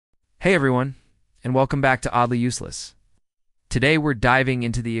Hey everyone, and welcome back to Oddly Useless. Today we're diving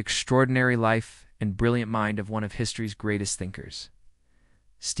into the extraordinary life and brilliant mind of one of history's greatest thinkers,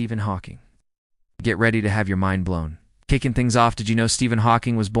 Stephen Hawking. Get ready to have your mind blown. Kicking things off, did you know Stephen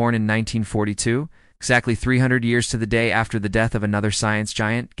Hawking was born in 1942, exactly 300 years to the day after the death of another science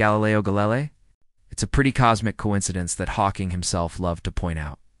giant, Galileo Galilei? It's a pretty cosmic coincidence that Hawking himself loved to point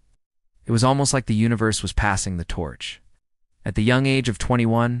out. It was almost like the universe was passing the torch. At the young age of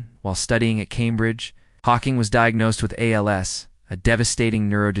 21, while studying at Cambridge, Hawking was diagnosed with ALS, a devastating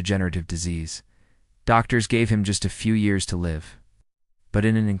neurodegenerative disease. Doctors gave him just a few years to live. But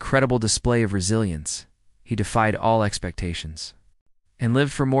in an incredible display of resilience, he defied all expectations and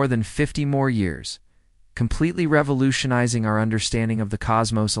lived for more than 50 more years, completely revolutionizing our understanding of the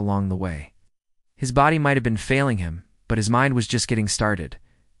cosmos along the way. His body might have been failing him, but his mind was just getting started.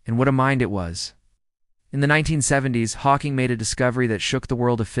 And what a mind it was. In the 1970s, Hawking made a discovery that shook the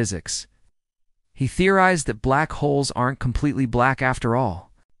world of physics. He theorized that black holes aren't completely black after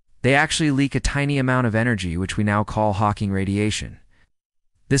all. They actually leak a tiny amount of energy, which we now call Hawking radiation.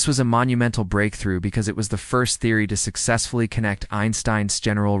 This was a monumental breakthrough because it was the first theory to successfully connect Einstein's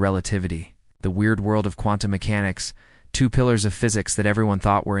general relativity, the weird world of quantum mechanics, two pillars of physics that everyone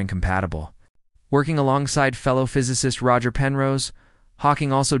thought were incompatible. Working alongside fellow physicist Roger Penrose,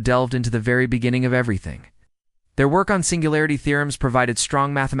 Hawking also delved into the very beginning of everything. Their work on singularity theorems provided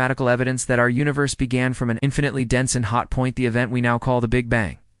strong mathematical evidence that our universe began from an infinitely dense and hot point, the event we now call the Big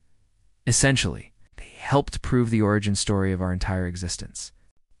Bang. Essentially, they helped prove the origin story of our entire existence.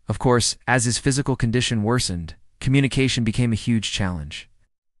 Of course, as his physical condition worsened, communication became a huge challenge.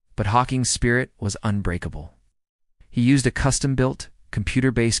 But Hawking's spirit was unbreakable. He used a custom-built,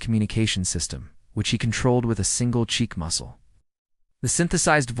 computer-based communication system, which he controlled with a single cheek muscle. The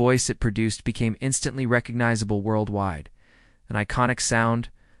synthesized voice it produced became instantly recognizable worldwide, an iconic sound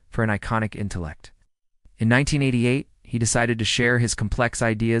for an iconic intellect. In 1988, he decided to share his complex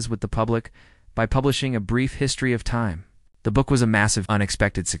ideas with the public by publishing A Brief History of Time. The book was a massive,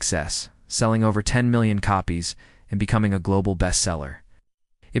 unexpected success, selling over 10 million copies and becoming a global bestseller.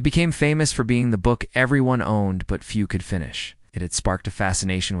 It became famous for being the book everyone owned but few could finish. It had sparked a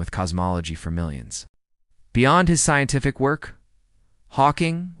fascination with cosmology for millions. Beyond his scientific work,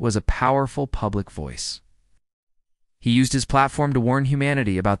 Hawking was a powerful public voice. He used his platform to warn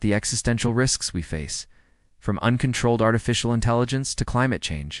humanity about the existential risks we face, from uncontrolled artificial intelligence to climate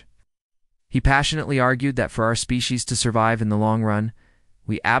change. He passionately argued that for our species to survive in the long run,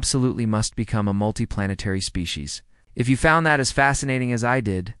 we absolutely must become a multiplanetary species. If you found that as fascinating as I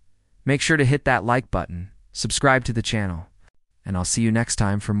did, make sure to hit that like button, subscribe to the channel, and I'll see you next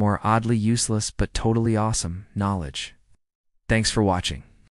time for more oddly useless but totally awesome knowledge. Thanks for watching.